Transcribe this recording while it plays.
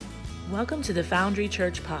Welcome to the Foundry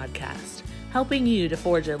Church podcast, helping you to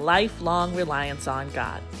forge a lifelong reliance on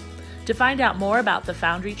God. To find out more about the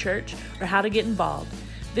Foundry Church or how to get involved,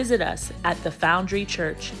 visit us at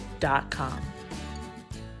thefoundrychurch.com.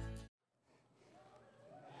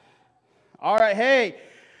 All right, hey,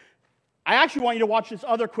 I actually want you to watch this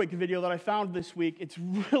other quick video that I found this week. It's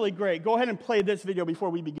really great. Go ahead and play this video before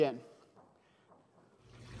we begin.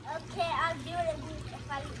 Okay, I'll do it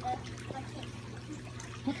if I can.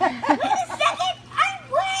 Wait a second! I'm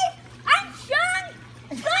brave! I'm strong!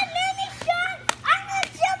 God made me strong! I'm gonna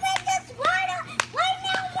jump in this water right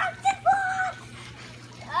now, Luxembourg!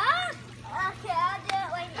 Okay, I'll do it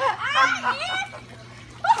right now.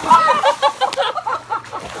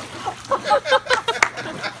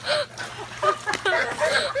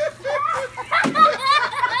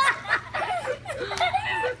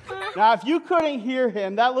 Now, if you couldn't hear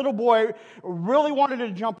him, that little boy really wanted to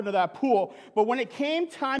jump into that pool, but when it came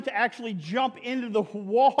time to actually jump into the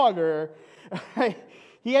water,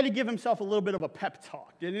 he had to give himself a little bit of a pep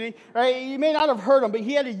talk, didn't he? Right? You may not have heard him, but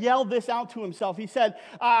he had to yell this out to himself. He said,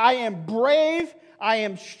 I am brave, I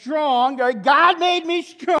am strong, right? God made me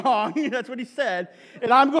strong, that's what he said,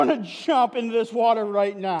 and I'm going to jump into this water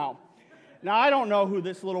right now. Now, I don't know who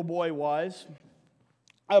this little boy was.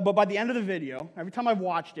 But by the end of the video, every time I've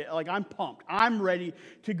watched it, I'm pumped. I'm ready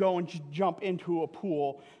to go and jump into a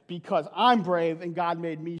pool because I'm brave and God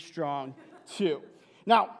made me strong too.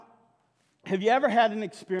 Now, have you ever had an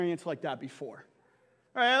experience like that before?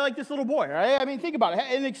 Right, like this little boy, right? I mean, think about it.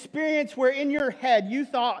 An experience where in your head you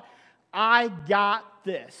thought, I got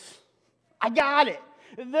this. I got it.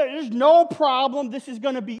 There's no problem. This is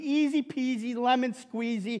going to be easy peasy, lemon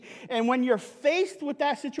squeezy. And when you're faced with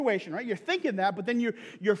that situation, right, you're thinking that, but then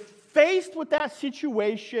you're faced with that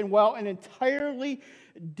situation, well, an entirely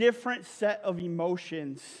different set of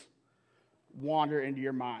emotions wander into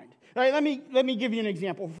your mind. All right, let me give you an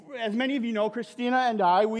example. As many of you know, Christina and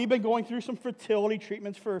I, we've been going through some fertility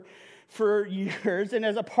treatments for years. And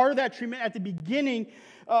as a part of that treatment, at the beginning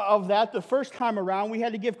of that, the first time around, we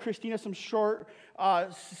had to give Christina some short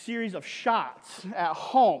series of shots at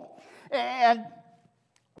home. And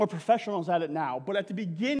we're professionals at it now. But at the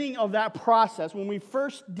beginning of that process, when we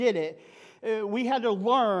first did it, we had to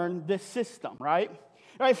learn this system, right?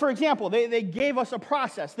 Right, for example, they gave us a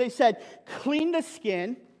process. They said, clean the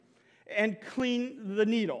skin and clean the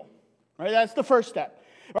needle. Right, that's the first step.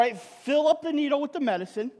 Right, fill up the needle with the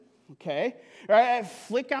medicine. Okay, right,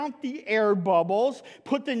 flick out the air bubbles,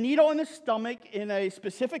 put the needle in the stomach in a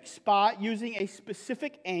specific spot using a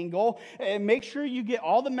specific angle, and make sure you get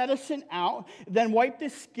all the medicine out, then wipe the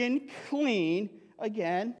skin clean.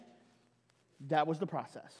 Again, that was the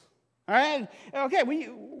process. All right, okay,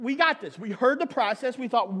 we got this. We heard the process. We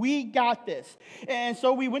thought, we got this. And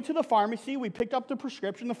so we went to the pharmacy. We picked up the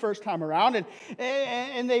prescription the first time around,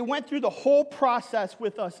 and they went through the whole process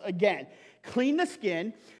with us again. Clean the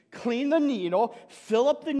skin, clean the needle, fill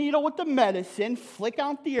up the needle with the medicine, flick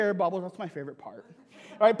out the air bubbles. That's my favorite part.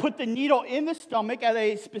 All right, put the needle in the stomach at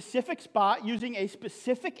a specific spot using a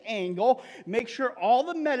specific angle. Make sure all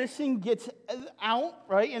the medicine gets out,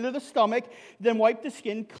 right, into the stomach. Then wipe the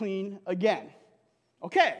skin clean again.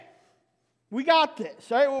 Okay, we got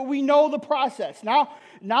this. Right? Well, we know the process.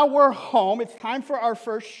 Now we're home. It's time for our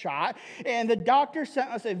first shot. And the doctor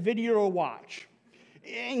sent us a video to watch.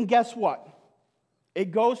 And guess what?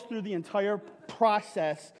 It goes through the entire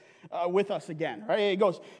process with us again, right? It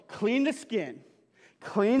goes, clean the skin,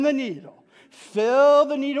 clean the needle, fill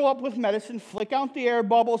the needle up with medicine, flick out the air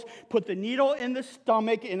bubbles, put the needle in the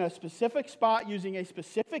stomach in a specific spot using a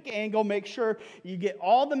specific angle, make sure you get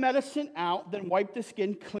all the medicine out, then wipe the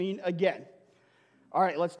skin clean again. All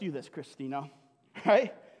right, let's do this, Christina. All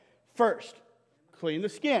right? First, clean the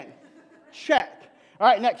skin. Check. All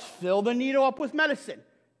right, next, fill the needle up with medicine.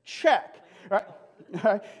 Check. All right. All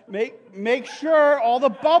right. Make sure all the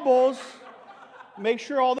bubbles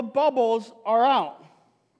are out.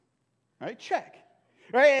 All right, check.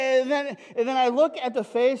 All right, and then I look at the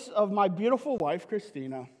face of my beautiful wife,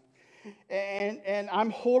 Christina, and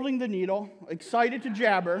I'm holding the needle, excited to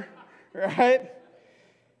jab her, right?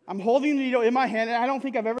 I'm holding the needle in my hand, and I don't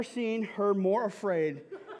think I've ever seen her more afraid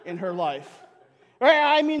in her life. Right?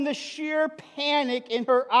 I mean, the sheer panic in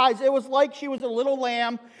her eyes. It was like she was a little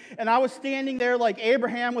lamb, and I was standing there like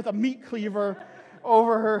Abraham with a meat cleaver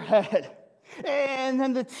over her head. And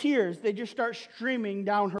then the tears, they just start streaming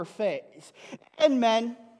down her face. And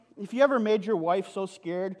men, if you ever made your wife so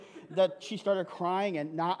scared that she started crying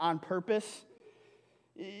and not on purpose,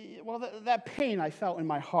 well, that pain I felt in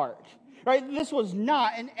my heart. Right? This was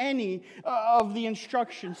not in any of the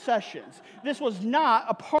instruction sessions. This was not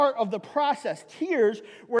a part of the process. Tears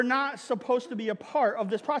were not supposed to be a part of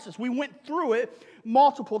this process. We went through it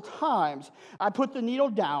multiple times. I put the needle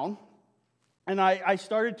down, and I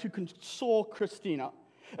started to console Christina.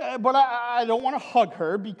 But I don't want to hug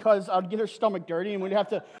her because I'd get her stomach dirty, and we'd have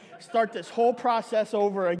to start this whole process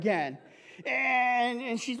over again.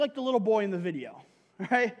 And she's like the little boy in the video,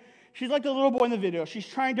 right? She's like the little boy in the video. She's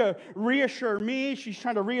trying to reassure me. She's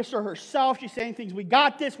trying to reassure herself. She's saying things, we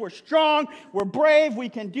got this, we're strong, we're brave, we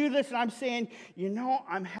can do this. And I'm saying,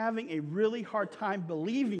 I'm having a really hard time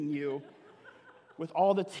believing you with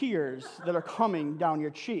all the tears that are coming down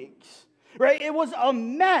your cheeks. Right? It was a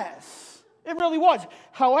mess. It really was.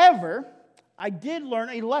 However, I did learn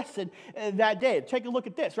a lesson that day. Take a look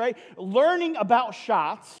at this, right? Learning about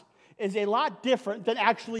shots is a lot different than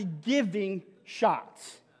actually giving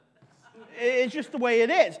shots. It's just the way it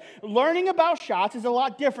is. Learning about shots is a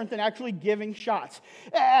lot different than actually giving shots.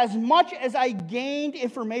 As much as I gained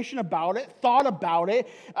information about it, thought about it,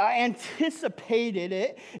 anticipated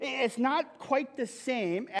it, it's not quite the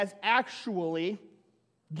same as actually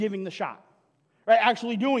giving the shot, right?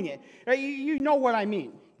 Actually doing it. Right? You know what I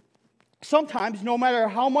mean. Sometimes, no matter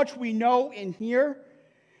how much we know in here,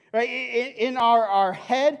 right, in our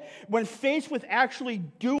head, when faced with actually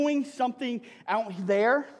doing something out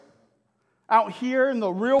here in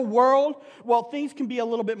the real world, well, things can be a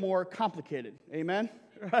little bit more complicated. Amen?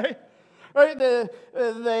 Right? Right? The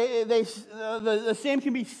same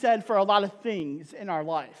can be said for a lot of things in our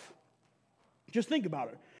life. Just think about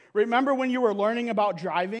it. Remember when you were learning about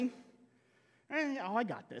driving? I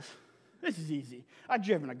got this. This is easy. I've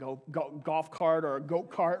driven a golf cart or a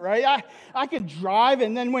go-kart, right? I could drive,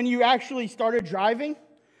 and then when you actually started driving,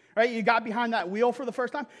 right, you got behind that wheel for the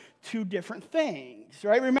first time, two different things,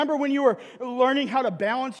 right? Remember when you were learning how to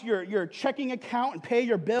balance your checking account and pay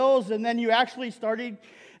your bills, and then you actually started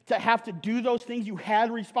to have to do those things. You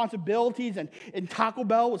had responsibilities, and Taco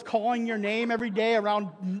Bell was calling your name every day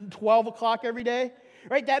around 12 o'clock every day,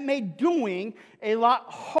 right? That made doing a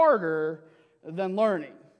lot harder than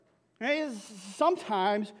learning. Right?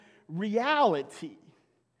 Sometimes reality,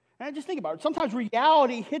 and just think about it. Sometimes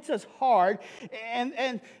reality hits us hard,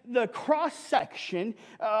 and the cross-section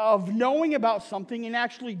of knowing about something and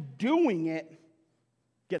actually doing it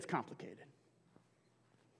gets complicated.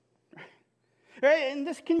 Right? And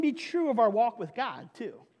this can be true of our walk with God,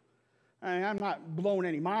 too. I'm not blowing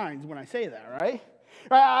any minds when I say that, right?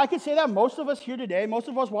 I could say that most of us here today, most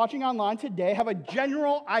of us watching online today, have a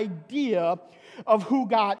general idea of who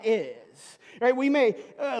God is. Right? We may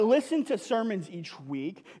listen to sermons each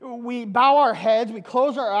week. We bow our heads. We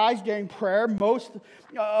close our eyes during prayer most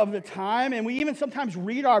of the time. And we even sometimes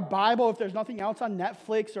read our Bible if there's nothing else on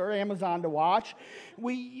Netflix or Amazon to watch.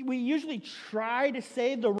 We usually try to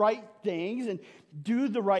say the right things and do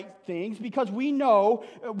the right things because we know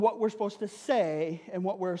what we're supposed to say and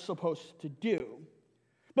what we're supposed to do.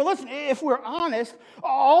 But listen, if we're honest,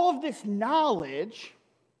 all of this knowledge,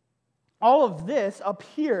 all of this up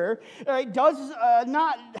here, does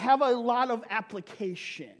not have a lot of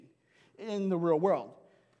application in the real world,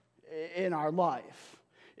 in our life,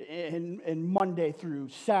 in Monday through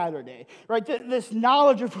Saturday. Right? This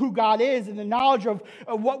knowledge of who God is and the knowledge of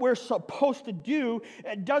what we're supposed to do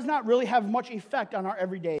does not really have much effect on our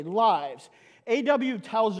everyday lives. A.W.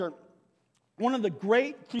 Tozer, one of the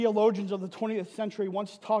great theologians of the 20th century,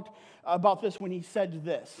 once talked about this when he said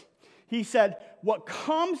this. He said, what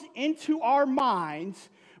comes into our minds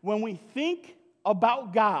when we think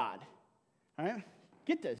about God, right?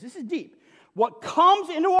 Get this is deep. What comes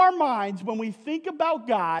into our minds when we think about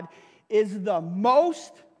God is the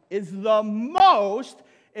most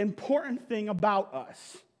important thing about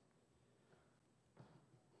us.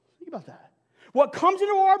 Think about that. What comes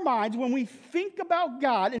into our minds when we think about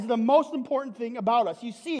God is the most important thing about us.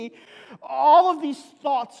 You see, all of these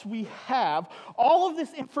thoughts we have, all of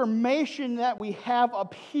this information that we have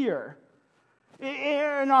up here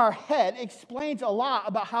in our head explains a lot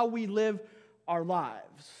about how we live our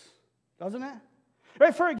lives, doesn't it?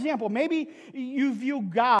 Right? For example, maybe you view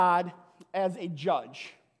God as a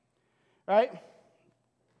judge, right?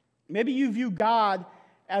 Maybe you view God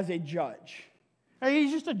as a judge.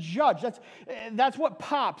 He's just a judge. That's what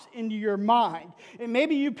pops into your mind. And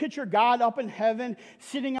maybe you picture God up in heaven,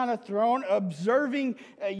 sitting on a throne, observing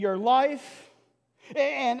your life.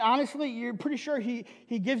 And honestly, you're pretty sure he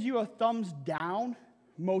gives you a thumbs down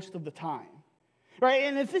most of the time. Right?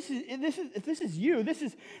 And if this is you, this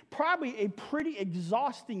is probably a pretty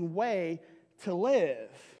exhausting way to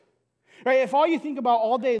live. Right? If all you think about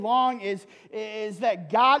all day long is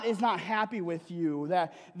that God is not happy with you,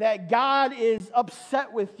 that God is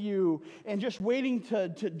upset with you and just waiting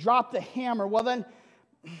to drop the hammer, well then,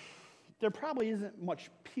 there probably isn't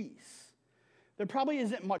much peace. There probably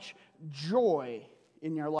isn't much joy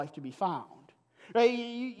in your life to be found. Right?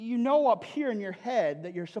 You know up here in your head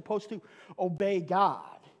that you're supposed to obey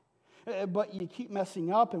God, but you keep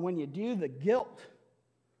messing up, and when you do, the guilt,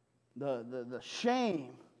 the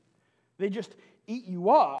shame, they just eat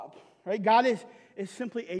you up. Right? God is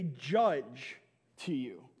simply a judge to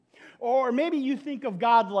you. Or maybe you think of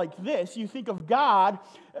God like this. You think of God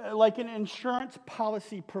like an insurance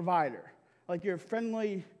policy provider, like your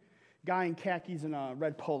friendly guy in khakis and a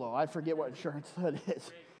red polo. I forget what insurance that is.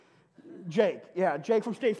 Jake. Yeah, Jake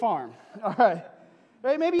from State Farm. All right.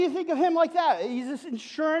 Right? Maybe you think of him like that. He's this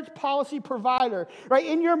insurance policy provider. Right?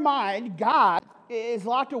 In your mind, God is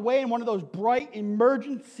locked away in one of those bright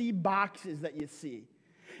emergency boxes that you see.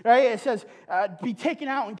 Right? It says, be taken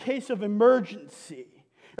out in case of emergency.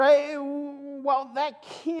 Right? Well, that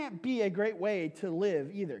can't be a great way to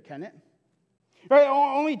live either, can it? Right?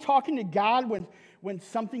 Only talking to God when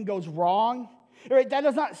something goes wrong. Right? That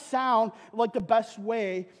does not sound like the best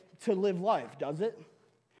way to live life, does it?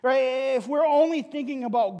 Right? If we're only thinking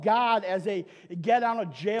about God as a get out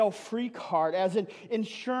of jail free card, as an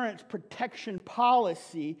insurance protection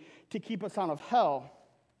policy to keep us out of hell,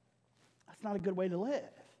 that's not a good way to live.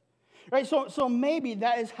 Right? So maybe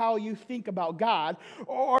that is how you think about God.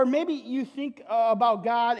 Or maybe you think about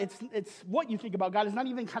God, it's what you think about God is not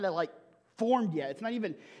even kind of like formed yet. It's not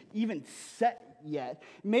even set yet.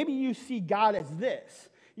 Maybe you see God as this.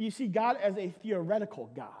 You see God as a theoretical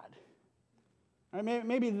God. Right?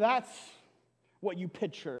 Maybe that's what you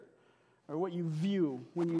picture or what you view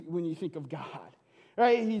when you think of God.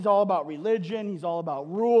 Right? He's all about religion. He's all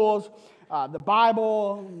about rules. The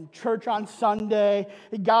Bible, church on Sunday.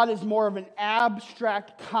 God is more of an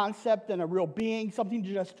abstract concept than a real being, something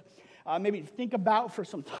to just maybe think about for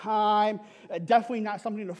some time. Definitely not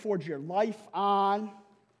something to forge your life on.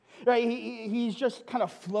 Right? He's just kind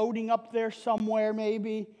of floating up there somewhere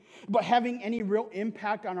maybe, but having any real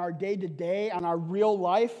impact on our day-to-day, on our real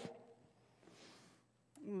life,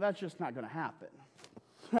 that's just not going to happen.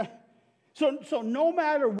 So no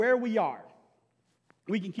matter where we are,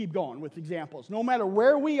 we can keep going with examples. No matter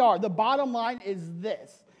where we are, the bottom line is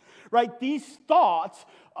this, right? These thoughts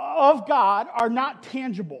of God are not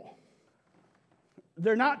tangible.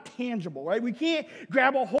 They're not tangible, right? We can't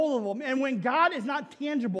grab a hold of them. And when God is not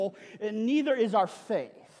tangible, neither is our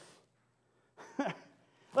faith.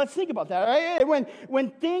 Let's think about that, right? When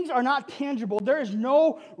things are not tangible, there is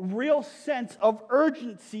no real sense of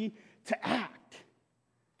urgency to act,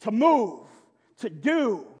 to move, to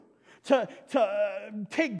do, to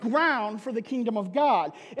take ground for the kingdom of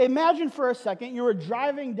God. Imagine for a second you were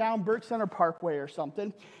driving down Burke Center Parkway or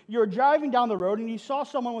something. You were driving down the road and you saw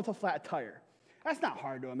someone with a flat tire. That's not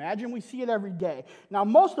hard to imagine. We see it every day. Now,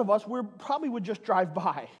 most of us, we probably would just drive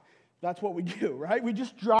by. That's what we do, right? We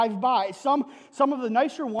just drive by. Some of the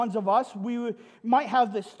nicer ones of us, might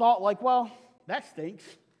have this thought like, well, that stinks,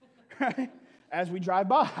 right? As we drive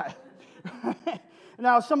by.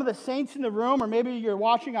 Now, some of the saints in the room, or maybe you're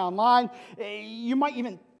watching online, you might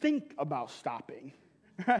even think about stopping.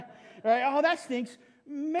 Right? Oh, that stinks.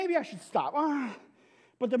 Maybe I should stop.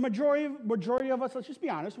 But the majority of us, let's just be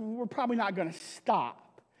honest, we're probably not going to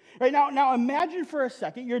stop. Right? Now imagine for a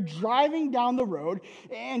second you're driving down the road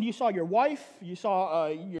and you saw your wife, you saw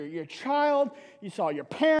your child, you saw your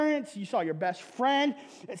parents, you saw your best friend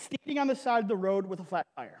standing on the side of the road with a flat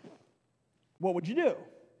tire. What would you do?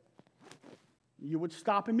 You would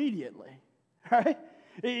stop immediately, right?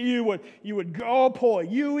 You would go pull a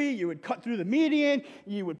U-ey, you would cut through the median,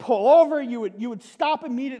 you would pull over, you would stop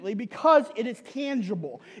immediately because it is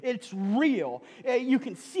tangible, it's real. You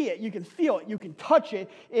can see it, you can feel it, you can touch it.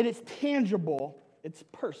 It is tangible, it's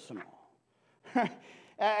personal.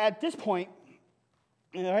 At this point,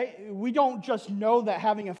 right, we don't just know that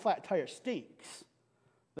having a flat tire stinks,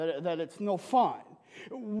 that it's no fun.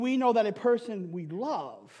 We know that a person we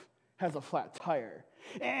love has a flat tire.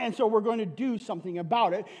 And so we're going to do something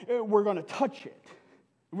about it. We're going to touch it.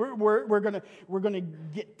 We're going to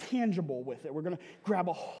get tangible with it. We're going to grab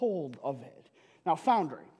a hold of it. Now,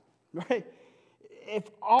 Foundry, right? If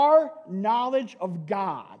our knowledge of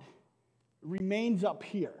God remains up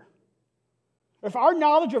here, if our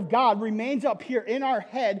knowledge of God remains up here in our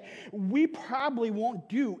head, we probably won't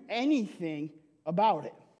do anything about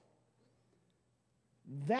it.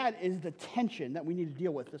 That is the tension that we need to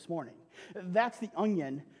deal with this morning. That's the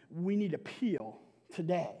onion we need to peel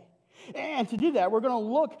today. And to do that, we're going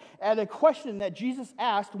to look at a question that Jesus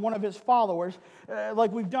asked one of his followers,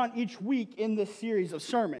 like we've done each week in this series of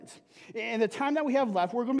sermons. In the time that we have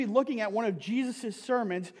left, we're going to be looking at one of Jesus'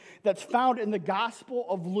 sermons that's found in the Gospel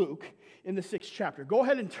of Luke in the 6th chapter. Go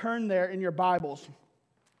ahead and turn there in your Bibles.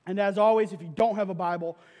 And as always, if you don't have a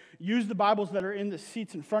Bible, use the Bibles that are in the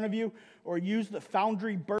seats in front of you, or use the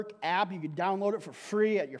Foundry Burke app. You can download it for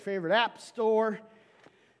free at your favorite app store,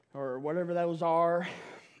 or whatever those are.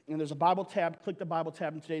 And there's a Bible tab. Click the Bible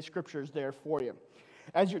tab, and today's scripture is there for you.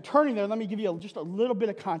 As you're turning there, let me give you just a little bit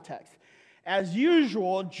of context. As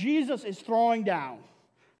usual, Jesus is throwing down.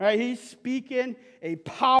 Right? He's speaking a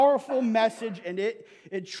powerful message, and it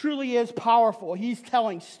truly is powerful. He's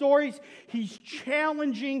telling stories. He's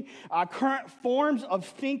challenging current forms of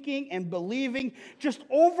thinking and believing. Just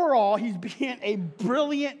overall, he's being a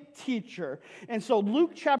brilliant teacher. And so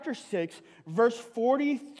Luke chapter 6, verse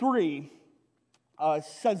 43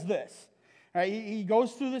 says this. Right? He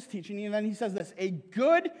goes through this teaching, and then he says this: a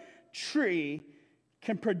good tree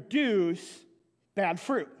can produce bad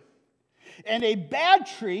fruit. And a bad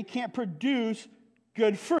tree can't produce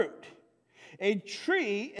good fruit. A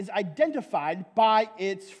tree is identified by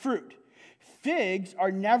its fruit. Figs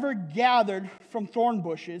are never gathered from thorn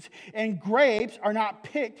bushes, and grapes are not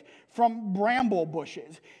picked from bramble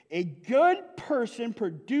bushes. A good person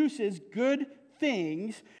produces good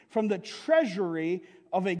things from the treasury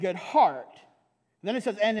of a good heart. Then it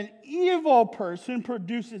says, and an evil person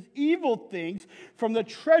produces evil things from the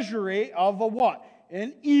treasury of a what?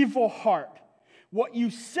 An evil heart. What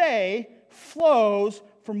you say flows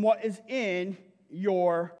from what is in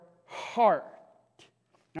your heart.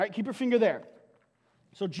 All right, keep your finger there.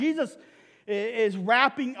 So Jesus is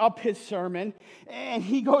wrapping up his sermon, and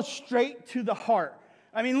he goes straight to the heart.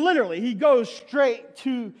 I mean, literally, he goes straight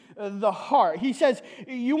to the heart. He says,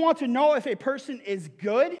 you want to know if a person is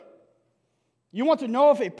good? You want to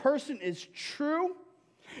know if a person is true?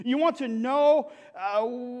 You want to know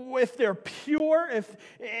if they're pure,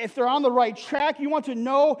 if they're on the right track. You want to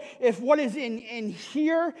know if what is in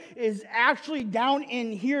here is actually down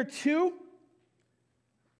in here too.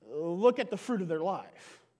 Look at the fruit of their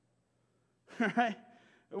life. Right?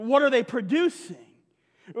 What are they producing?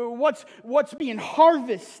 What's being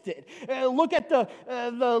harvested? Look at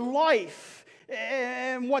the life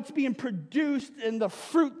and what's being produced and the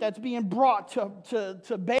fruit that's being brought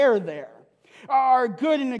to bear there. Are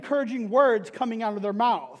good and encouraging words coming out of their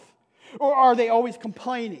mouth? Or are they always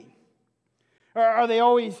complaining? Or are they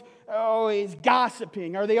always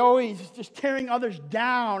gossiping? Are they always just tearing others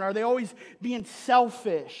down? Are they always being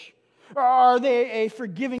selfish? Or are they a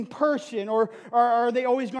forgiving person? Or are they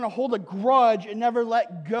always going to hold a grudge and never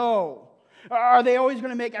let go? Are they always going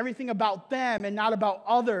to make everything about them and not about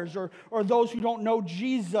others or those who don't know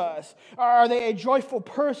Jesus? Are they a joyful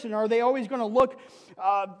person? Are they always going to look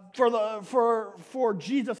for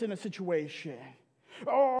Jesus in a situation?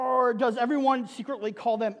 Or does everyone secretly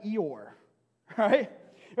call them Eeyore? Right?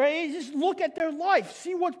 Right? You just look at their life,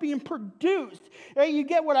 see what's being produced. Right? You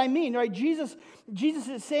get what I mean, right? Jesus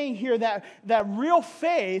is saying here that real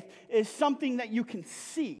faith is something that you can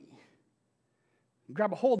see.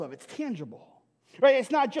 Grab a hold of. It's tangible. Right?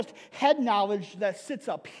 It's not just head knowledge that sits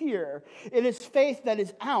up here. It is faith that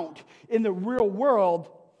is out in the real world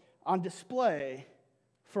on display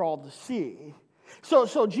for all to see.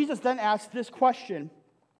 So Jesus then asks this question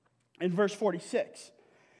in verse 46.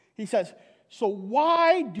 He says, so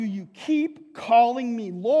why do you keep calling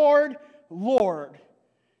me Lord, Lord,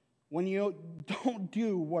 when you don't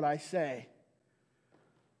do what I say?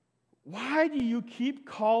 Why do you keep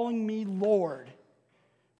calling me Lord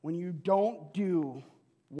when you don't do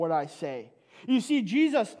what I say? You see,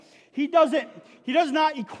 Jesus, he does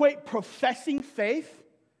not equate professing faith,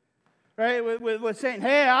 right, with saying,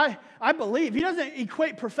 hey, I believe. He doesn't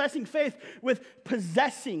equate professing faith with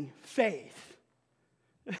possessing faith.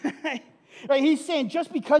 Right? He's saying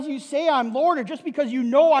just because you say I'm Lord, or just because you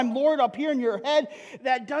know I'm Lord up here in your head,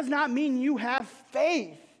 that does not mean you have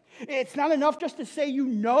faith. It's not enough just to say you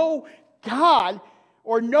know God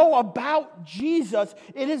or know about Jesus.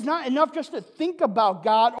 It is not enough just to think about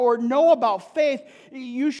God or know about faith.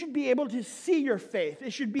 You should be able to see your faith.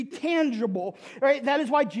 It should be tangible. Right? That is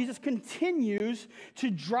why Jesus continues to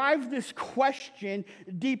drive this question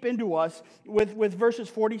deep into us with verses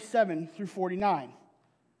 47 through 49.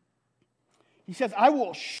 He says, I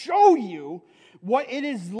will show you what it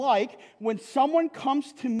is like when someone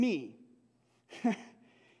comes to me,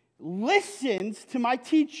 listens to my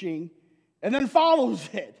teaching, and then follows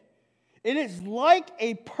it. It is like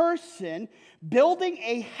a person building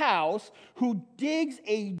a house who digs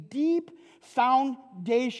a deep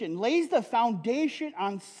foundation, lays the foundation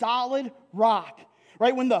on solid rock.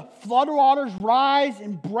 Right? When the floodwaters rise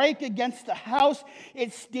and break against the house,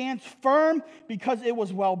 it stands firm because it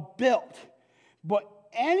was well built. But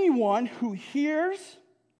anyone who hears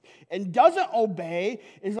and doesn't obey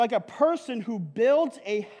is like a person who builds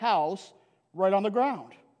a house right on the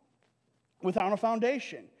ground without a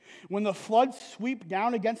foundation. When the floods sweep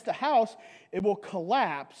down against the house, it will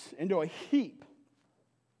collapse into a heap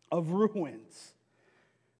of ruins.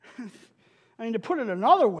 I mean, to put it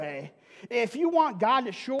another way, if you want God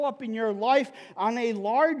to show up in your life on a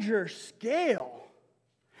larger scale,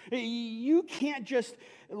 you can't just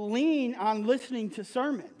lean on listening to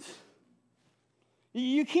sermons.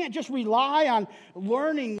 You can't just rely on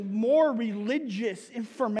learning more religious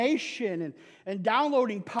information and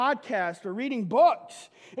downloading podcasts or reading books.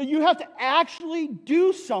 You have to actually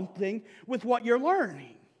do something with what you're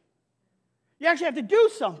learning. You actually have to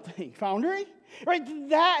do something, Foundry. Right?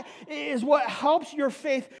 That is what helps your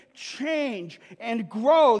faith change and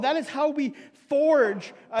grow. That is how we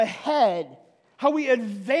forge ahead, how we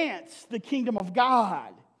advance the kingdom of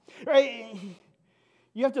God. Right?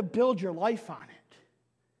 You have to build your life on it.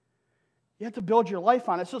 You have to build your life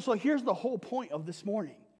on it. So here's the whole point of this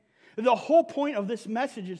morning. The whole point of this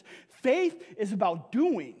message is faith is about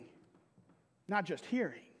doing, not just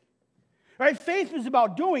hearing. Right? Faith is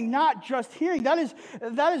about doing, not just hearing. That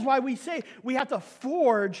is why we say we have to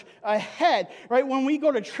forge ahead. Right? When we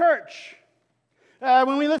go to church,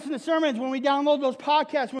 when we listen to sermons, when we download those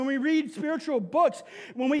podcasts, when we read spiritual books,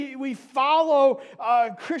 when we follow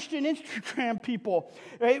Christian Instagram people,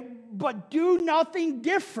 right? But do nothing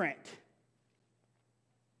different.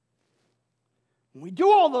 When we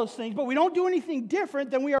do all those things, but we don't do anything different,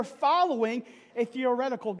 then we are following a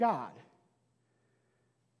theoretical God.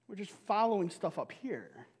 We're just following stuff up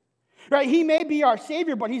here. Right? He may be our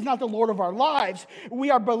Savior, but He's not the Lord of our lives.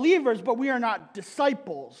 We are believers, but we are not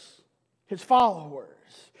disciples, His followers.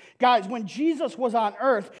 Guys, when Jesus was on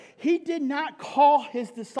earth, He did not call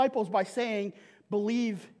His disciples by saying,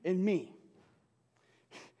 "Believe in me."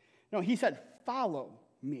 No, He said, "Follow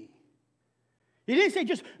me." He didn't say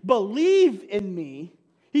just believe in me.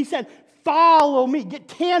 He said, follow me, get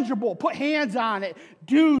tangible, put hands on it,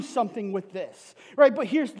 do something with this. Right? But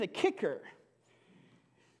here's the kicker.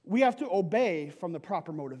 We have to obey from the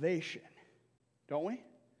proper motivation, don't we?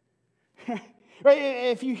 Right?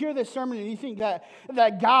 If you hear this sermon and you think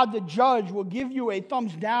that God the judge will give you a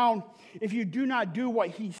thumbs down if you do not do what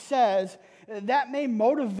He says, that may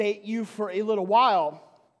motivate you for a little while,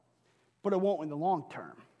 but it won't in the long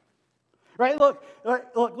term. Right? Look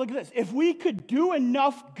at this. If we could do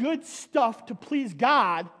enough good stuff to please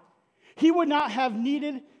God, He would not have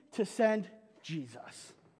needed to send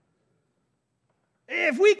Jesus.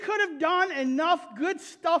 If we could have done enough good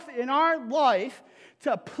stuff in our life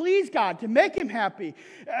to please God, to make Him happy,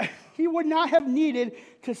 He would not have needed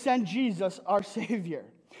to send Jesus, our Savior.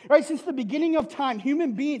 Right? Since the beginning of time,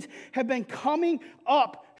 human beings have been coming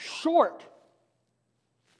up short.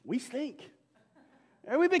 We stink.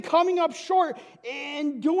 And we've been coming up short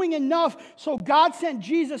and doing enough. So God sent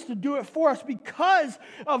Jesus to do it for us. Because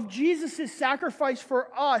of Jesus' sacrifice for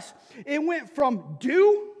us, it went from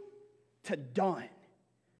do to done.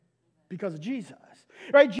 Because of Jesus.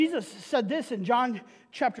 Right? Jesus said this in John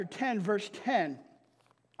chapter 10, verse 10.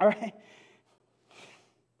 All right?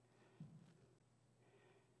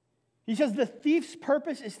 He says, the thief's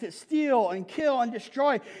purpose is to steal and kill and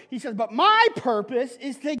destroy. He says, but my purpose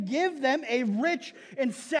is to give them a rich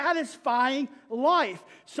and satisfying life.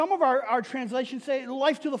 Some of our translations say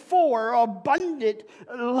life to the full or abundant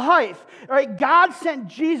life. All right? God sent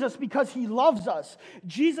Jesus because He loves us.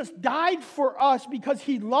 Jesus died for us because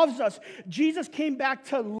He loves us. Jesus came back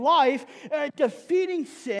to life, defeating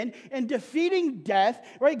sin and defeating death.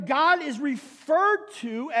 Right? God is referred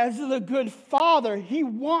to as the good Father. He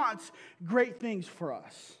wants great things for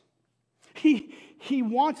us. He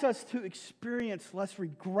wants us to experience less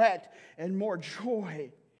regret and more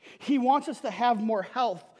joy. He wants us to have more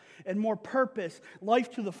health and more purpose, life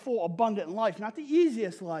to the full, abundant life. Not the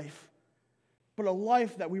easiest life, but a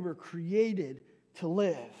life that we were created to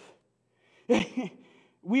live.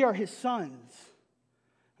 We are His sons,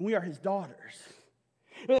 and we are His daughters.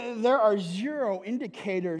 There are zero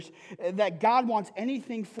indicators that God wants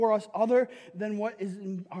anything for us other than what is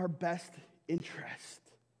in our best interest.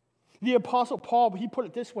 The Apostle Paul, he put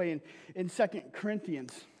it this way in 2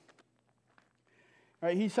 Corinthians.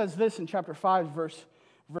 Right, he says this in chapter 5, verse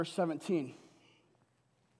 17.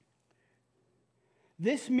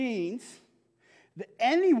 This means that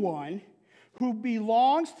anyone who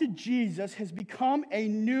belongs to Jesus has become a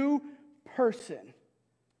new person.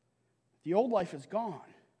 The old life is gone,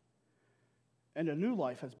 and a new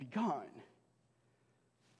life has begun.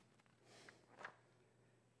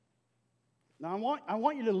 Now, I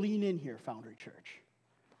want you to lean in here, Foundry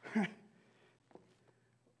Church.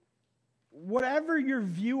 Whatever your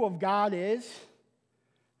view of God is,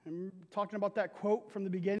 I'm talking about that quote from the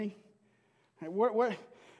beginning.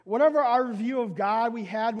 Whatever our view of God we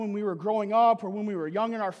had when we were growing up or when we were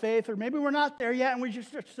young in our faith, or maybe we're not there yet and we're just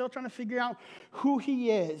still trying to figure out who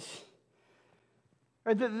He is.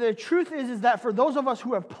 Right? The truth is that for those of us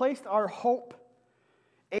who have placed our hope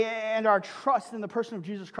and our trust in the person of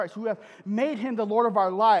Jesus Christ, who have made Him the Lord of our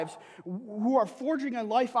lives, who are forging a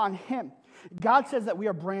life on Him, God says that we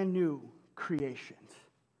are brand new creations.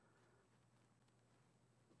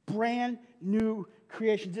 Brand new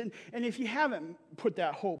creations. And if you haven't put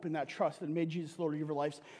that hope and that trust and made Jesus Lord of your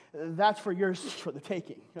lives, that's for yours for the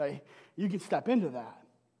taking. Right? You can step into that.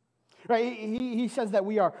 Right? He says that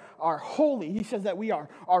we are holy. He says that we are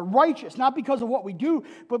righteous, not because of what we do,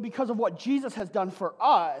 but because of what Jesus has done for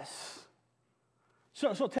us.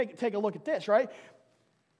 So take a look at this, right?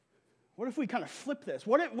 What if we kind of flip this?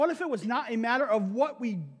 What if it was not a matter of what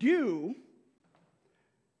we do,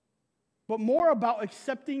 but more about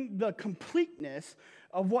accepting the completeness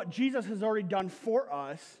of what Jesus has already done for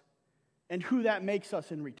us and who that makes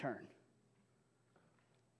us in return?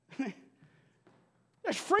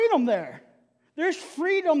 There's freedom there. There's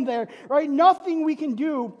freedom there, right? Nothing we can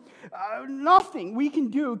do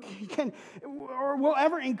can or will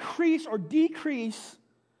ever increase or decrease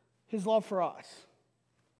His love for us.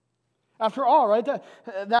 After all, right,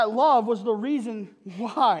 that love was the reason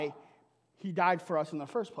why He died for us in the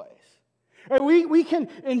first place. Right? We can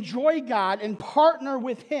enjoy God and partner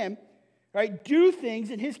with Him, right? Do things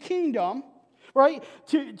in His kingdom, right?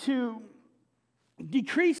 To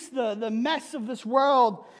decrease the mess of this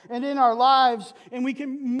world and in our lives, and we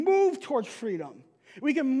can move towards freedom.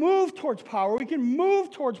 We can move towards power. We can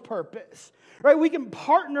move towards purpose. Right? We can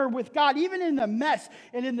partner with God even in the mess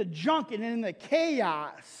and in the junk and in the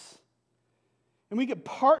chaos. And we can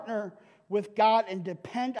partner with God and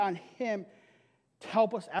depend on Him to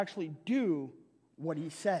help us actually do what He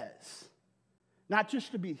says. Not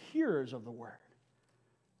just to be hearers of the word,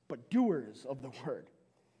 but doers of the word.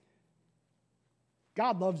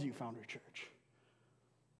 God loves you, Foundry Church.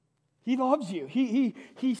 He loves you.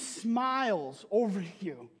 He smiles over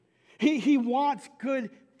you. He wants good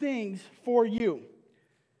things for you.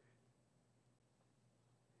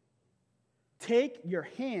 Take your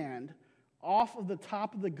hand off of the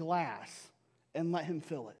top of the glass and let Him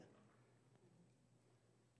fill it.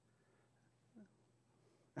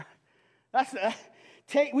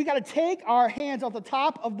 We got to take our hands off the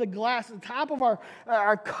top of the glass, the top of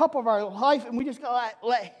our cup of our life, and we just got to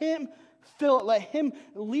let Him fill it, let Him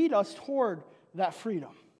lead us toward that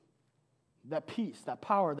freedom, that peace, that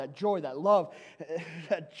power, that joy, that love,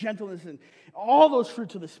 that gentleness, and all those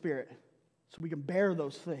fruits of the Spirit, so we can bear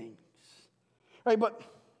those things. Right, but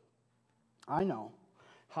I know,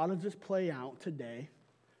 how does this play out today,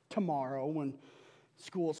 tomorrow, when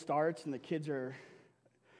school starts and the kids are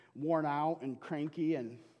worn out and cranky,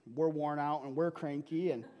 and we're worn out and we're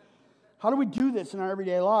cranky, and how do we do this in our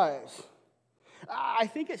everyday lives? I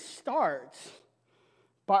think it starts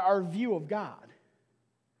by our view of God.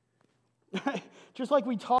 Just like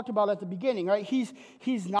we talked about at the beginning, right?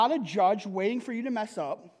 He's not a judge waiting for you to mess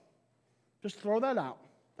up. Just throw that out.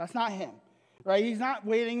 That's not Him, right? He's not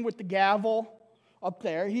waiting with the gavel up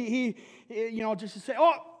there. He just to say,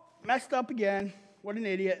 oh, messed up again. What an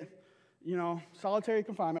idiot. Solitary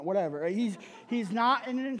confinement, whatever. He's not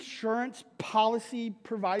an insurance policy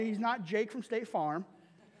provider. He's not Jake from State Farm.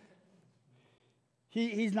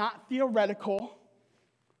 He's not theoretical.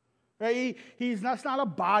 Right? That's not a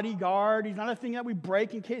bodyguard. He's not a thing that we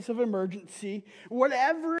break in case of emergency.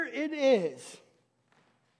 Whatever it is,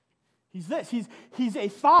 He's this. He's a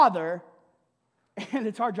father, and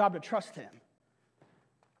it's our job to trust Him.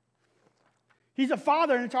 He's a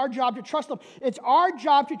father, and it's our job to trust Him. It's our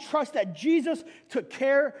job to trust that Jesus took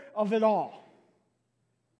care of it all.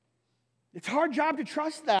 It's our job to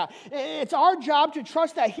trust that. It's our job to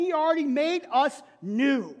trust that He already made us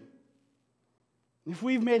new. If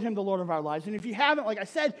we've made Him the Lord of our lives. And if you haven't, like I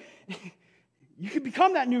said, you can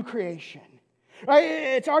become that new creation. Right?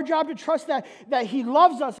 It's our job to trust that He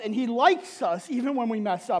loves us and He likes us even when we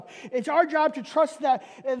mess up. It's our job to trust that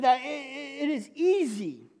it is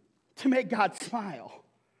easy to make God smile.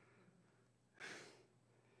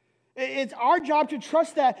 It's our job to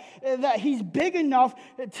trust that He's big enough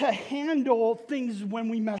to handle things when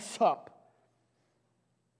we mess up.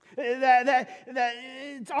 That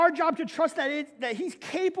it's our job to trust that he's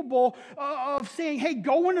capable of saying, hey,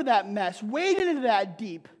 go into that mess, wade into that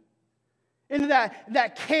deep, into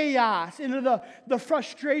that chaos, into the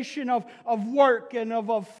frustration of work and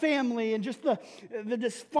of family and just the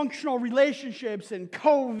dysfunctional relationships and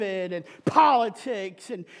COVID and politics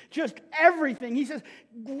and just everything. He says,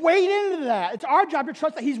 wade into that. It's our job to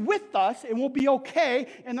trust that he's with us and we'll be okay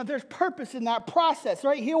and that there's purpose in that process,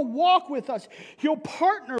 right? He'll walk with us. He'll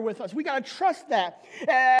partner with us. We got to trust that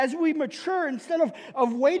as we mature, instead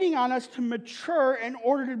of waiting on us to mature in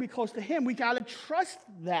order to be close to him, we got to trust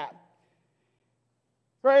that.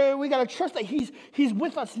 Right? We got to trust that he's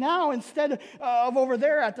with us now instead of over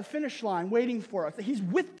there at the finish line waiting for us, that he's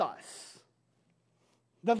with us.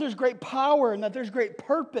 That there's great power and that there's great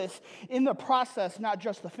purpose in the process, not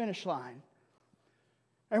just the finish line.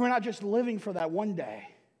 And we're not just living for that one day.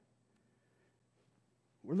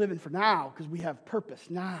 We're living for now because we have purpose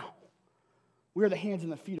now. We are the hands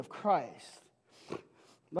and the feet of Christ.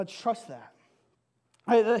 Let's trust that.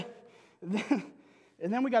 Right?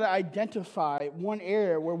 And then we got to identify one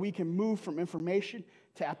area where we can move from information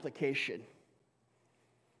to application.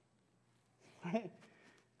 Right?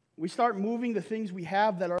 We start moving the things we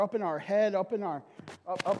have that are up in our head, up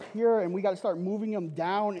here, and we got to start moving them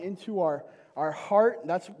down into our heart.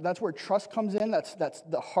 That's where trust comes in. That's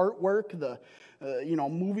the heart work,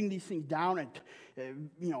 moving these things down and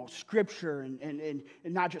scripture and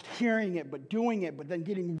not just hearing it but doing it, but then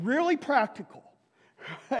getting really practical.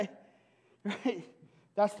 Right? Right?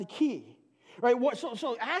 That's the key, right?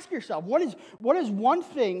 So ask yourself, what is one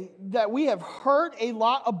thing that we have heard a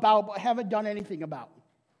lot about but haven't done anything about?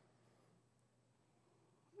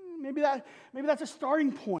 Maybe that's a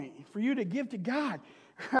starting point for you to give to God,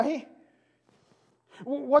 right?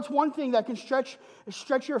 What's one thing that can stretch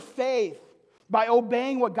your faith by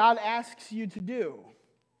obeying what God asks you to do?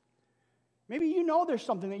 Maybe you know there's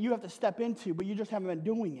something that you have to step into, but you just haven't been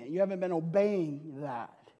doing it. You haven't been obeying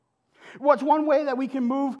that. What's one way that we can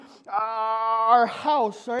move our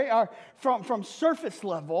house, right, from surface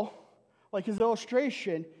level, like his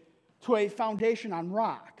illustration, to a foundation on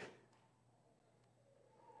rock?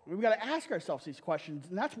 We've got to ask ourselves these questions,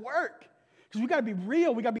 and that's work. Because we've got to be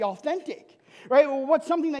real, we've got to be authentic. Right? Well, what's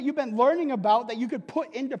something that you've been learning about that you could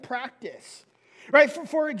put into practice? Right?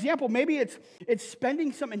 For example, maybe it's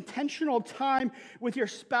spending some intentional time with your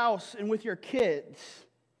spouse and with your kids,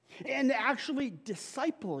 and actually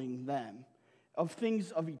discipling them of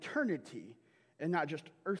things of eternity and not just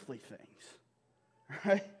earthly things.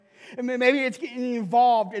 Right? And maybe it's getting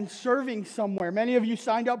involved in serving somewhere. Many of you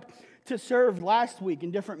signed up to serve last week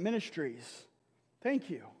in different ministries. Thank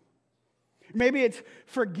you. Maybe it's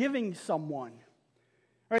forgiving someone.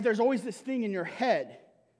 Right? There's always this thing in your head.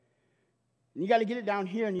 And you got to get it down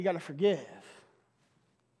here and you got to forgive.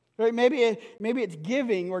 Right? Maybe it's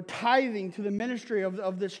giving or tithing to the ministry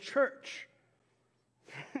of this church.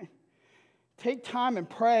 Take time and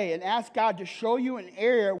pray and ask God to show you an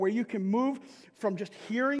area where you can move from just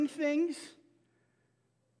hearing things,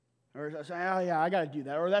 or say, oh yeah, I got to do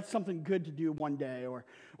that, or that's something good to do one day,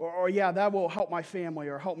 or yeah, that will help my family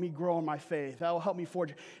or help me grow in my faith. That will help me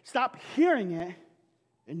forge. Stop hearing it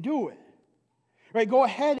and do it. Right? Go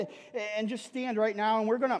ahead and just stand right now, and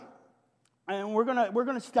we're gonna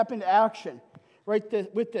step into action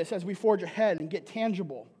right with this as we forge ahead and get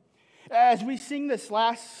tangible. As we sing this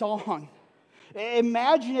last song,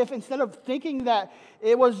 imagine if instead of thinking that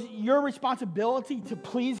it was your responsibility to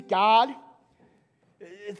please God,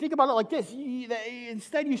 think about it like this.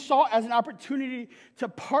 Instead, you saw it as an opportunity to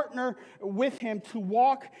partner with him to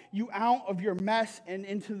walk you out of your mess and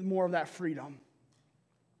into more of that freedom.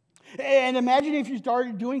 And imagine if you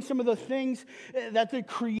started doing some of the things that the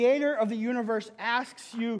creator of the universe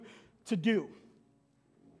asks you to do.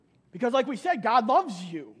 Because like we said, God loves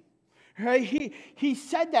you. Right? He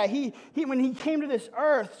said that. He when he came to this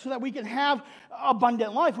earth so that we can have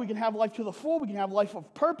abundant life, we can have life to the full, we can have life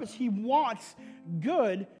of purpose. He wants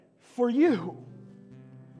good for you.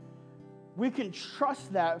 We can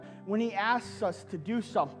trust that when he asks us to do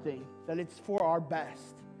something, that it's for our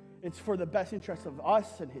best. It's for the best interest of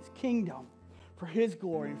us and his kingdom, for his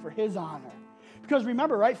glory and for his honor. Because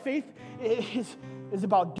remember, right, faith is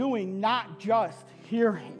about doing, not just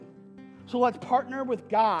hearing. So let's partner with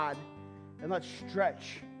God and let's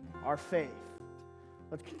stretch our faith.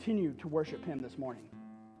 Let's continue to worship him this morning.